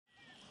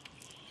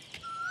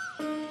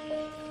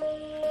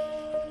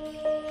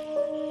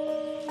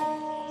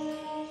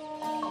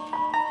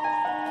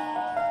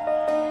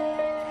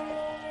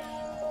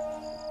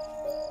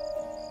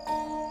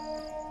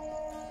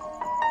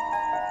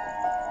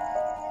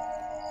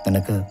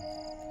നിനക്ക്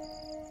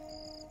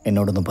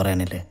എന്നോടൊന്നും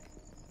പറയാനില്ലേ?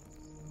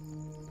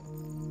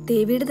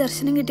 ദേവിയുടെ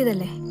ദർശനം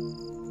കിട്ടിയതല്ലേ,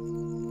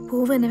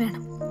 പൂവ് തന്നെ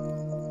വേണം.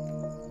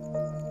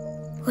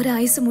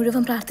 ഒരായുസ്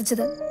മുഴുവൻ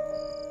പ്രാർത്ഥിച്ചത്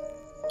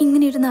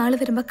ഇങ്ങനെയൊരു നാള്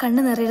വരുമ്പോൾ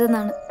കണ്ണ്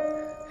നിറയരുതെന്നാണ്.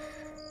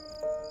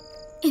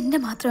 എൻ്റെ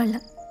മാത്രമല്ല,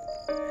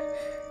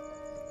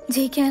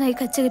 ജയിക്കാനായി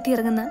കച്ചകെട്ടി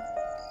ഇറങ്ങുന്ന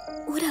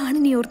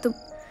ഒരാണിനെ ഓർത്തും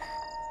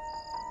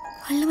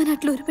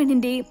വള്ളവനാട്ടിലെ ഒരു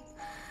പെണ്ണിൻ്റെയും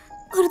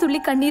ഒരു തുള്ളി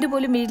കണ്ണീര്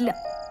പോലും വീഴില്ല.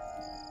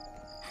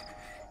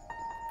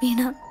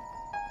 വീണ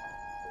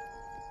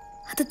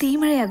അത്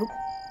തീമഴയാകും.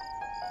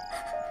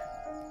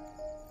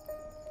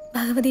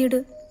 ഭഗവതിയോട്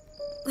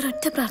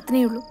ഒരൊറ്റ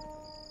പ്രാർത്ഥനയുള്ളൂ.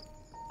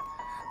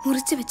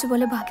 മുറിച്ചു വെച്ച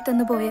പോലെ ബാക്കി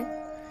തന്നു പോയ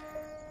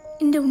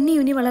എൻ്റെ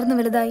ഉണ്ണി വളർന്നു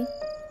വലുതായി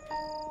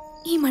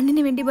ഈ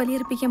മണ്ണിന് വേണ്ടി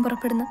ബലിയർപ്പിക്കാൻ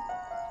പുറപ്പെടുന്ന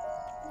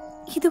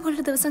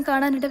ഇതുപോലൊരു ദിവസം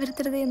കാണാനിട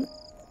വരുത്തരുതേ എന്ന്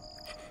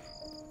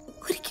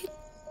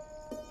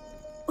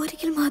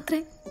ഒരിക്കൽ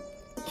മാത്രമേ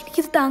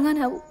എനിക്കിത്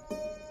താങ്ങാനാവൂ.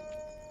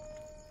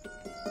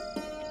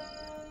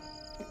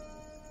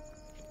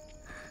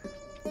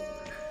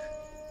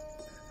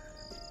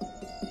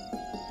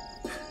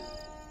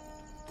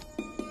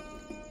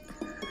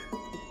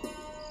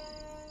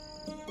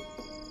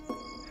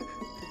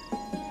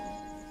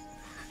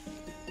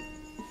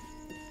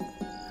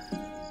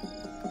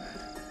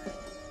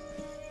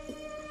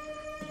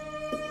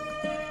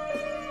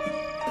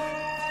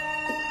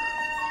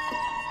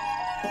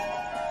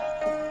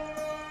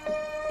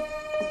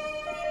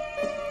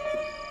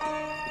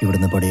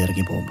 ഇവിടുന്ന്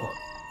പടിയിറങ്ങി പോകുമ്പോൾ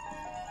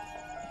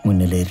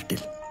മുന്നിലെ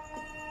ഇരുട്ടിൽ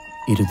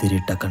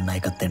ഇരുതിരിട്ട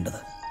കണ്ണായി കത്തേണ്ടത്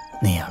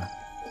നീയാണ്.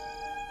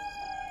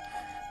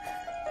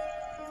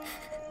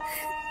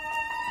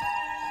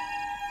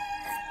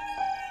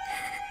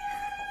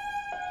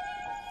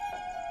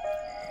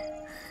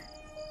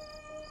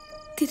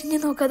 തിരിഞ്ഞു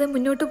നോക്കാതെ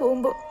മുന്നോട്ട്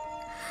പോകുമ്പോൾ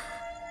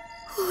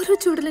ഓരോ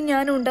ചൂടിലും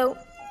ഞാനും ഉണ്ടാവും.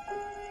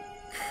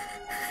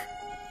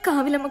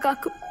 കാവിലമ്മ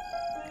കാക്കും.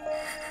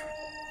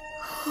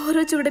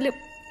 ഓരോ ചൂടിലും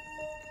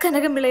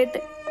കനകം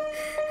വിളയട്ടെ.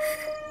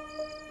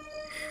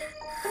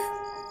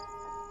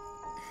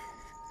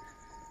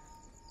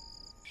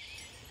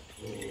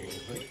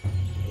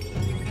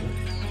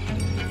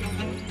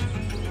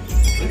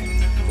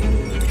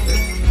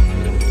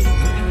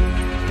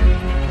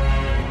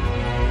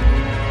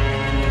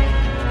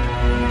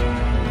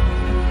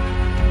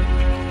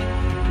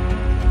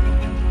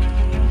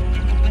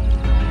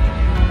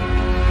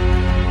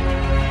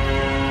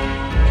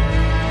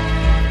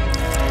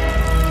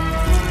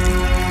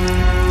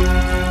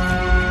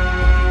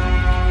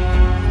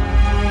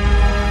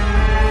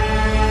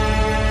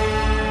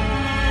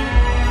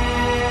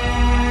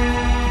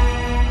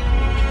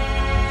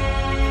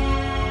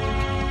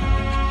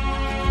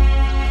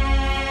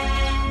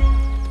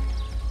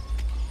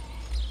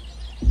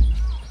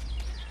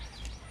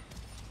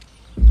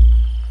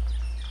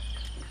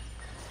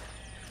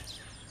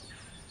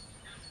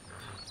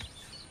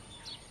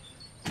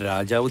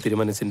 രാജാവ്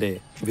തിരുമനസിന്റെ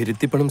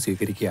വിരുത്തിപ്പണം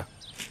സ്വീകരിക്കുക.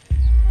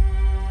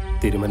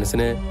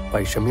 തിരുമനസിന്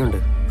വൈഷമ്യമുണ്ട്,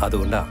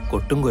 അതുകൊണ്ടാ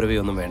കൊട്ടും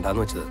കുരവയൊന്നും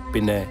വേണ്ടാന്ന് വെച്ചത്.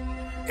 പിന്നെ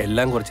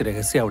എല്ലാം കുറച്ച്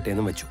രഹസ്യമാവട്ടെ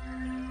എന്നും വെച്ചു.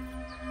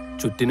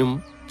 ചുറ്റിനും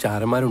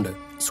ചാരന്മാരുണ്ട്,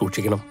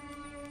 സൂക്ഷിക്കണം.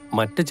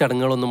 മറ്റ്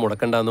ചടങ്ങുകളൊന്നും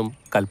മുടക്കണ്ടെന്നും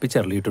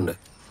കൽപ്പിച്ചറിയിട്ടുണ്ട്.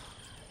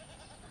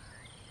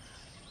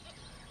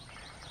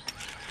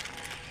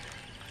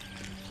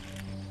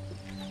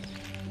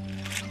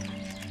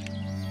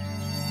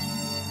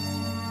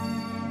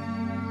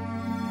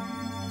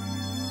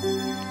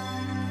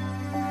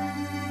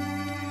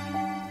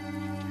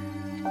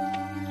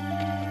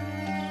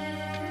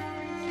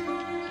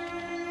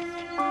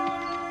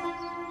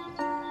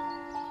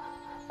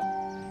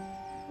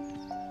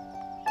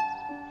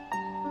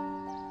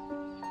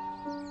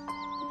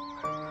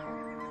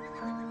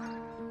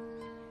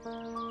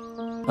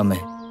 അമ്മേ,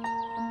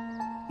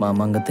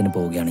 മാമാങ്കത്തിന്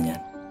പോവുകയാണ് ഞാൻ.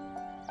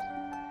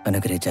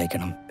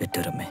 അനുഗ്രഹിച്ചയക്കണം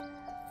പെറ്റൊരമ്മേ.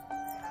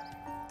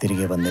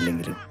 തിരികെ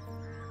വന്നില്ലെങ്കിലും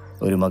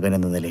ഒരു മകൻ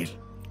എന്ന നിലയിൽ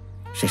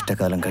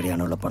ശിഷ്ടകാലം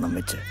കഴിയാനുള്ള പണം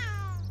വെച്ച്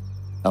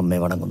അമ്മയെ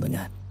വണങ്ങുന്നു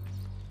ഞാൻ.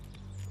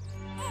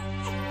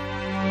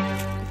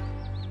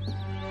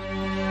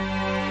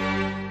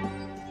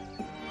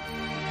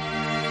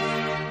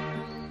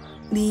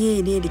 നീയേ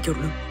ഇനി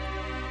എനിക്കുള്ളൂ.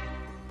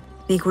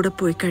 നീ കൂടെ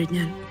പോയി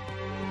കഴിഞ്ഞാൽ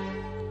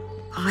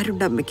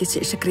ആരുണ്ട് അമ്മയ്ക്ക്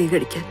ശേഷക്രിയ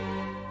കഴിക്കാൻ?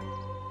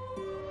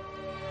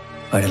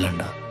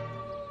 അഴലണ്ട,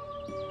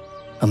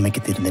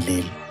 അമ്മയ്ക്ക്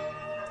തിരുനെല്ലിയിൽ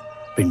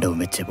പിണ്ടവും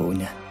വെച്ചേ പോവും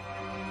ഞാൻ.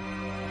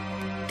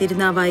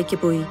 തിരുനാവായിക്ക്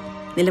പോയി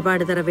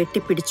നിലപാട് തറ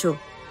വെട്ടിപ്പിടിച്ചോ,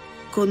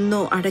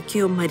 കൊന്നോ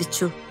അടക്കിയോ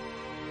മരിച്ചോ,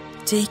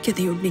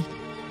 ജയിക്കതേ ഉണ്ണി.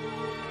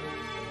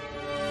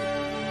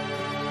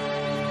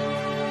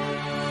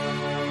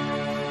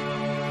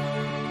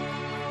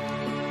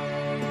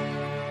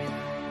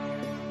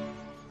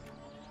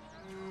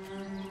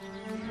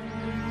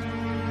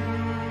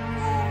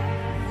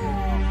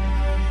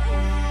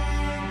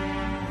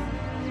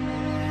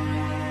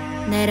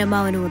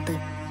 നേരമാവനുമൊത്ത്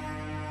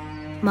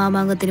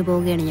മാമാങ്കത്തിന്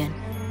പോവുകയാണ് ഞാൻ.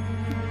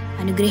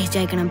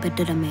 അനുഗ്രഹിച്ചയക്കണം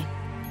പെറ്റൊരമ്മേ.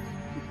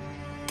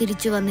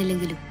 തിരിച്ചു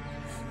വന്നില്ലെങ്കിലും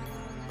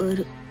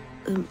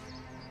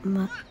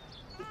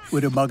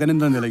ഒരു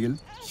മകനെന്ന നിലയിൽ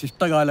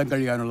ശിഷ്ടകാലം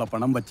കഴിയാനുള്ള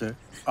പണം വച്ച്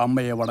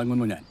അമ്മയെ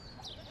വണങ്ങുന്നു ഞാൻ.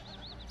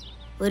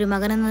 ഒരു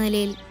മകനെന്ന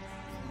നിലയിൽ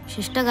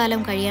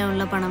ശിഷ്ടകാലം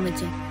കഴിയാനുള്ള പണം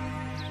വെച്ച്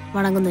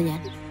വണങ്ങുന്നു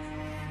ഞാൻ.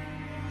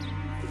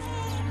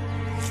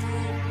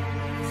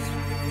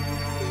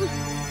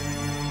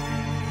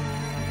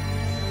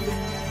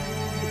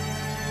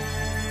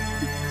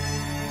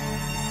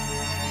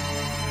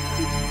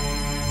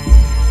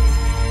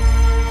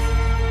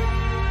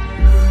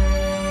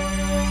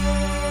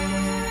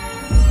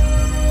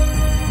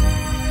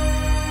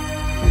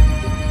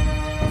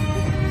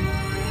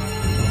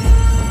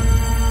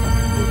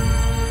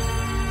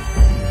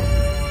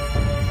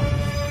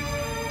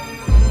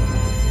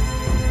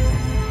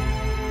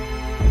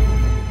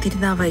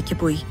 തിരുനാവായിക്ക്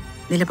പോയി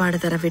നിലപാട്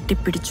തറ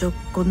വെട്ടിപ്പിടിച്ചോ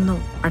കൊന്നോ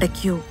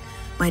അടക്കിയോ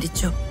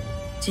മരിച്ചോ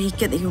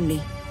ജയിക്കതേ ഉണ്ണി.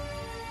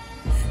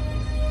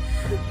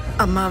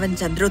 അമ്മാവൻ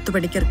ചന്ദ്രോത്ത്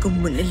പണിക്കർക്കും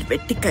മുന്നിൽ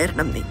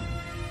വെട്ടിക്കയറണം നീ,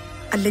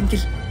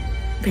 അല്ലെങ്കിൽ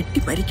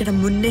വെട്ടി മരിക്കണം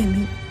മുന്നേ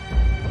നീ.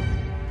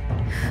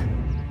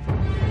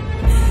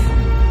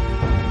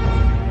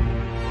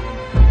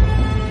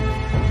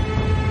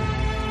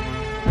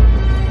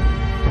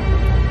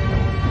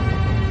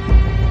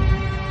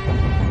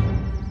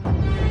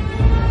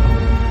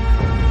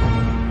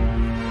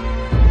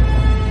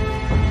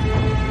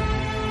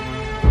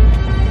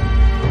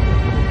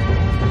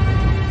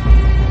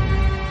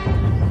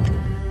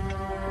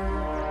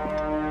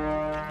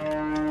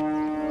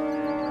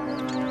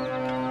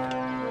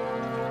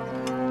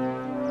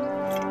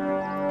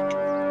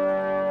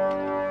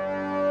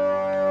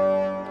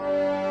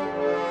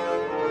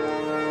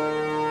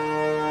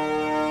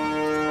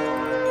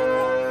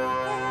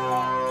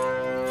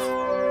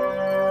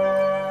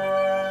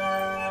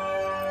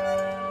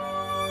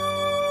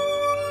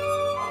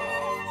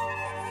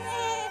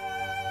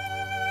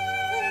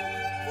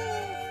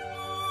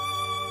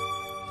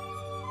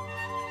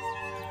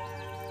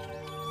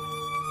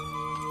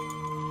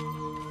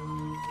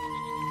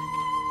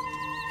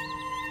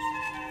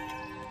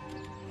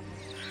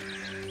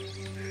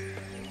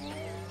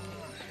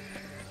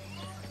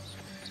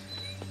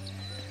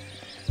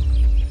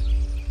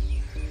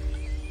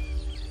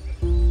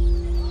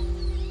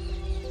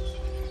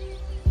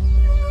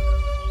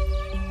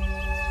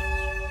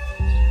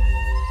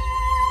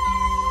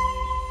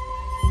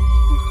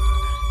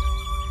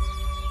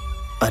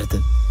 അരുത്.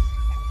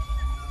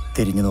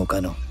 തിരിഞ്ഞു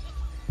നോക്കാനോ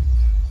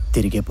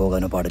തിരികെ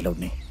പോകാനോ പാടില്ല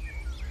ഉണ്ണി.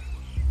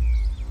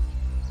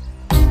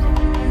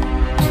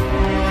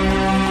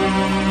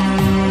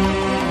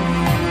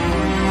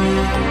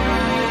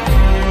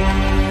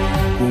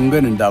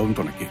 കുങ്കനുണ്ടാവും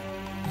തുണയ്ക്ക്.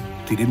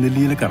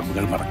 തിരുനെല്ലിയിലെ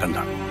കർമ്മങ്ങൾ മറക്കണ്ട.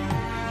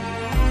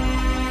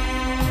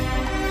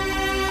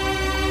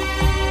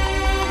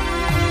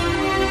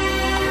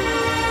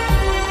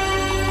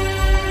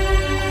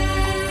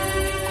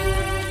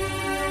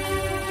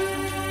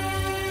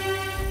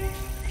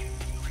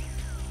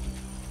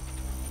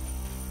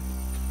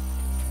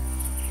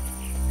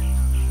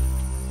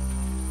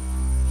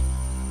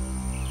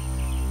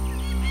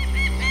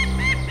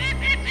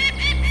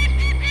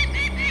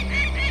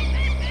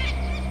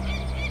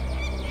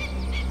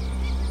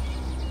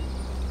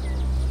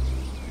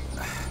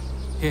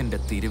 എന്റെ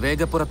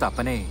തിരുവേഗപ്പുറത്ത്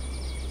അപ്പനെ,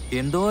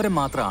 എന്തോരം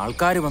മാത്രം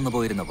ആൾക്കാർ വന്നു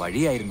പോയിരുന്ന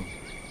വഴിയായിരുന്നു.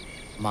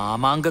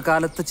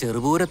 മാമാങ്കകാലത്ത്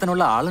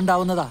ചെറുപൂരത്തിനുള്ള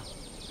ആളുണ്ടാവുന്നതാ.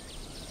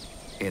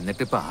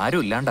 എന്നിട്ടിപ്പോ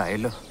ആരും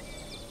ഇല്ലാണ്ടായല്ലോ.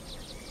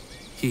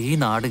 ഈ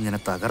നാടിങ്ങനെ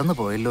തകർന്നു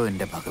പോയല്ലോ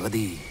എന്റെ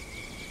ഭഗവതി.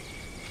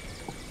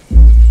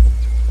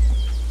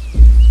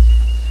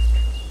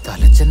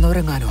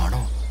 തലച്ചെന്നവരെങ്ങാനും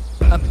ആണോ?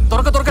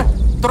 തുറക്ക തുറക്ക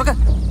തുറക്ക.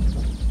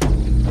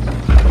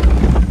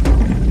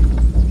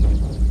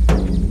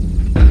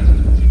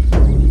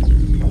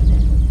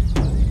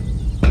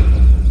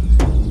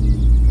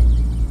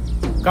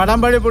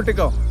 കടമ്പഴി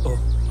പൊട്ടിക്കോ.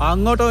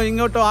 അങ്ങോട്ടോ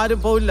ഇങ്ങോട്ടോ ആരും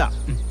പോവില്ല.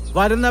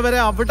 വരുന്നവരെ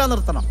അവിടെ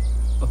നിർത്തണം.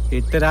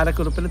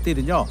 ഇട്ടരാലക്കുറിപ്പിന്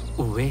തിരിഞ്ഞോ?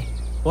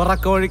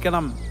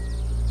 ഉറക്കമൊഴിക്കണം.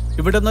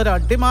 ഇവിടുന്ന് ഒരു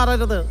അടി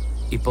മാറരുത്.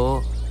 ഇപ്പോ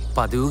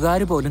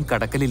പതിവുകാര് പോലും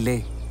കടക്കലില്ലേ?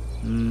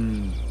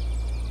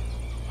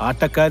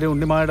 ആട്ടക്കാരി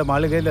ഉണ്ണിമായുടെ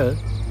മാളികയില്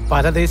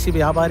പരദേശി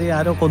വ്യാപാരി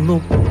ആരോ കൊന്നു.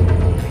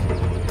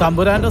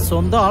 തമ്പുരാന്റെ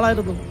സ്വന്തം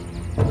ആളായിരുന്നു.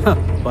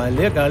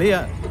 വലിയ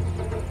കളിയാ.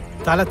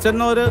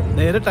 തലച്ചെന്നോര്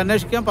നേരിട്ട്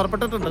അന്വേഷിക്കാൻ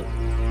പുറപ്പെട്ടിട്ടുണ്ട്.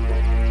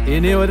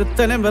 ഇനി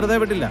ഒരുത്തനെയും വെറുതെ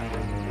വിട്ടില്ല.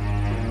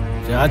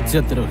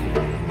 രാജ്യദ്രോഹി.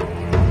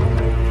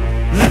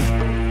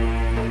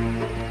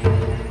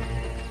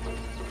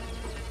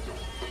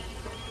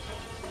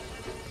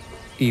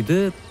 ഇത്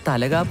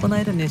തലകാപ്പ്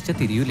നായർ അന്വേഷിച്ച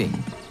തിരിയൂലേ?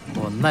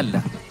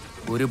 ഒന്നല്ല,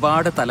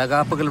 ഒരുപാട്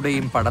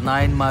തലകാപ്പുകളുടെയും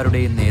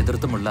പടനായന്മാരുടെയും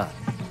നേതൃത്വമുള്ള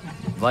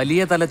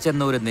വലിയ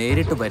തലച്ചെന്നൂര്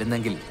നേരിട്ട്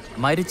വരുന്നെങ്കിൽ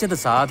മരിച്ചത്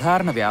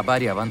സാധാരണ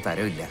വ്യാപാരിയാവാൻ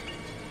തരവില്ല.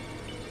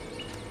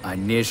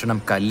 അന്വേഷണം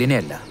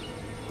കല്ലിനെയല്ല,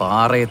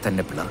 പാറയെ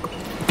തന്നെ പിളർക്കും.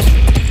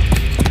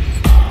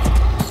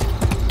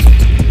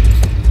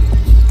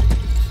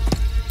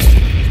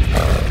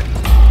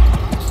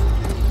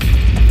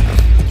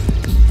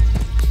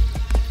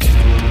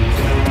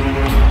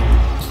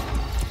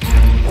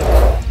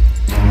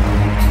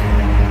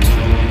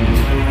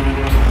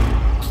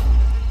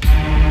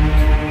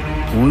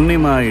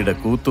 ഉണ്ണിമായുടെ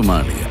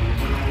കൂത്തുമാളിക.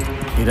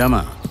 ഇരാമ,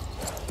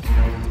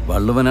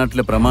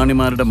 വള്ളുവനാട്ടിലെ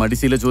പ്രമാണിമാരുടെ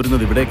മടിശീല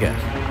ചോരുന്നത് ഇവിടേക്കാ.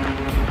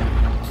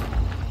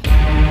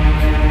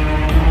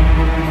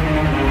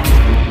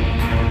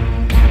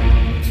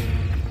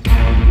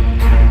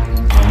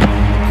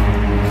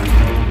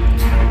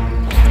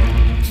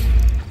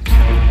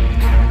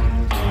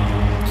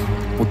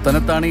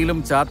 തിരുവനത്താണിയിലും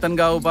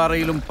ചാത്തൻകാവ്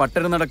പാറയിലും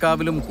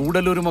പട്ടരുനടക്കാവിലും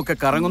കൂടലൂരുമൊക്കെ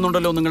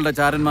കറങ്ങുന്നുണ്ടല്ലോ നിങ്ങളുടെ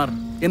ചാരന്മാർ.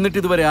 എന്നിട്ട്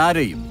ഇതുവരെ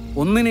ആരെയും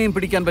ഒന്നിനെയും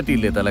പിടിക്കാൻ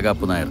പറ്റിയില്ലേ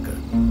തലകാപ്പ് നായർക്ക്?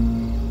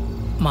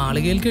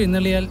 മാളികയിൽ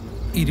എഴുന്നള്ളിയാൽ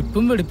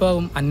ഇരിപ്പും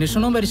വെടിപ്പാവും,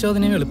 അന്വേഷണവും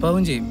പരിശോധനയും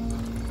എളുപ്പാവും ചെയ്യും.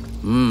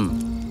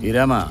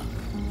 ഇരാമ,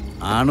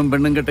 ആണും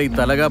പെണ്ണും കെട്ട ഈ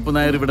തലകാപ്പ്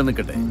നായർ ഇവിടെ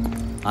നിൽക്കട്ടെ.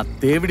 ആ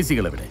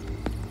തേവിടിസികൾ എവിടെ?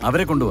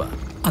 അവരെ കൊണ്ടുപോവാ.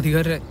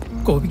 അധികാരെ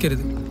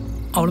കോപിക്കരുത്,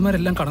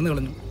 അവളുമാരെല്ലാം കടന്നു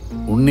കളഞ്ഞു.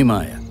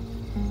 ഉണ്ണിമായ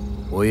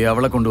പോയി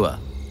അവളെ കൊണ്ടുപോവാ.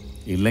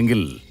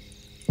 ഇല്ലെങ്കിൽ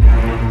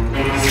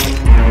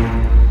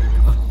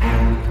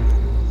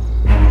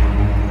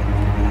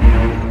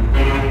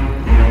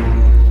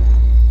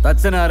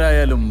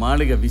തച്ചനാരായാലും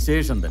മാളിക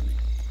വിശേഷം തന്നെ.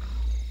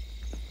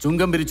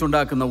 ചുങ്കം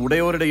പിരിച്ചുണ്ടാക്കുന്ന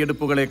ഉടയോരുടെ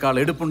എടുപ്പുകളേക്കാൾ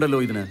എടുപ്പുണ്ടല്ലോ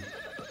ഇതിന്.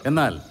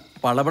 എന്നാൽ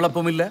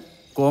പളവളപ്പുമില്ല,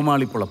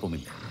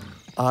 കോമാളിപ്പുളപ്പുമില്ല.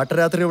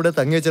 ആട്ടരാത്രി ഇവിടെ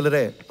തങ്ങിയ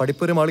ചിലരെ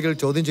പഠിപ്പുര മാളികൾ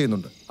ചോദ്യം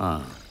ചെയ്യുന്നുണ്ട്.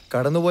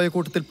 കടന്നുപോയ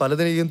കൂട്ടത്തിൽ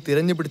പലതിനെയും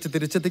തിരഞ്ഞു പിടിച്ച്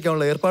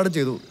തിരിച്ചെത്തിക്കാനുള്ള ഏർപ്പാട്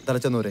ചെയ്തു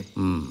തലച്ചെന്നൂരെ.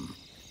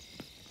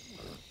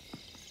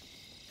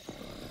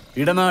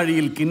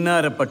 ഇടനാഴിയിൽ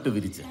കിന്നാരപ്പട്ട്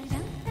വിരിച്ച്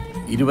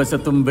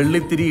ഇരുവശത്തും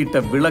വെള്ളിത്തിരിയിട്ട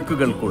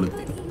വിളക്കുകൾ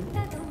കൊളുത്തി,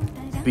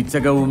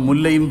 പിച്ചകവും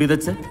മുല്ലയും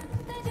വിതച്ച്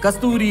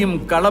കസ്തൂരിയും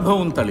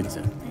കളഭവും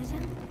തളിച്ച്,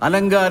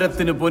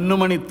 അലങ്കാരത്തിന്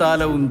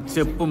പൊന്നുമണിത്താലവും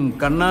ചെപ്പും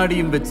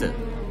കണ്ണാടിയും വെച്ച്,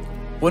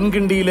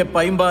 പൊൻകിണ്ടിയിലെ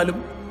പൈമ്പാലും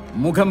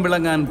മുഖം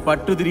വിളങ്ങാൻ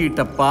പട്ടുതിരിയിട്ട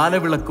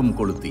പാലവിളക്കും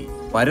കൊളുത്തി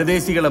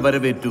പരദേശികളെ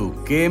വരവേറ്റു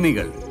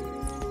കേമികൾ.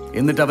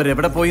 എന്നിട്ട്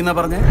അവരെവിടെ പോയിന്നാ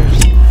പറഞ്ഞേ?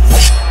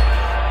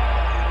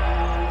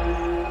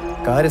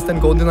 കാര്യസ്ഥൻ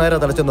കോന്തി നായരാ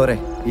തലച്ചെന്നോരെ.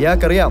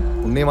 ഇയാൾക്കറിയാം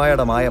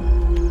ഉണ്ണിമായയുടെ മായം.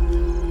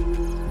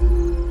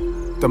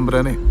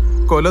 തമ്പുരാനെ,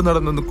 കൊല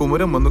നടന്നെന്ന്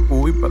കുമരം വന്ന്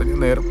കൂവി പറഞ്ഞ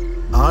നേരം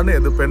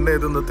ആണേത്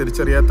പെണ്ണേതെന്ന്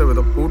തിരിച്ചറിയാത്ത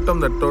വിധം കൂട്ടം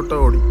നെട്ടോട്ട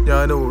ഓടി.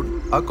 ഞാനും ഓടി.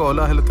 ആ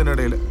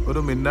കോലാഹലത്തിനിടയിൽ ഒരു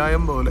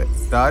മിന്നായം പോലെ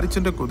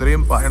ദാരിച്ചിന്റെ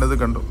കുതിരയും പായണത്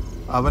കണ്ടു.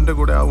 അവന്റെ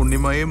കൂടെ ആ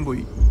ഉണ്ണിമായും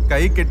പോയി.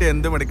 കൈ കെട്ടി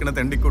എന്ത് മടിക്കണ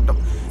തെണ്ടിക്കൂട്ടം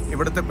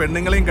ഇവിടുത്തെ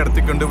പെണ്ണുങ്ങളെയും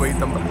കടത്തിക്കൊണ്ട് പോയി.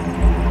 തമ്പ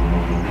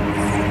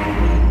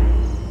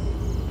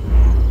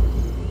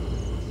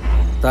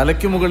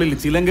തലയ്ക്കു മുകളിൽ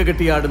ചിലങ്ക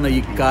കെട്ടിയാടുന്ന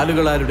ഈ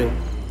കാലുകളാരുടെ?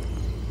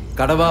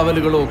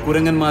 കടവാവലുകളോ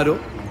കുരങ്ങന്മാരോ,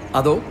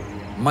 അതോ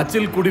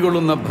മച്ചിൽ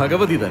കുടികൊള്ളുന്ന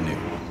ഭഗവതി തന്നെ?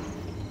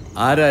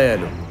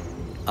 ആരായാലും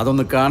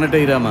അതൊന്ന് കാണട്ടെ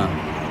രാമ.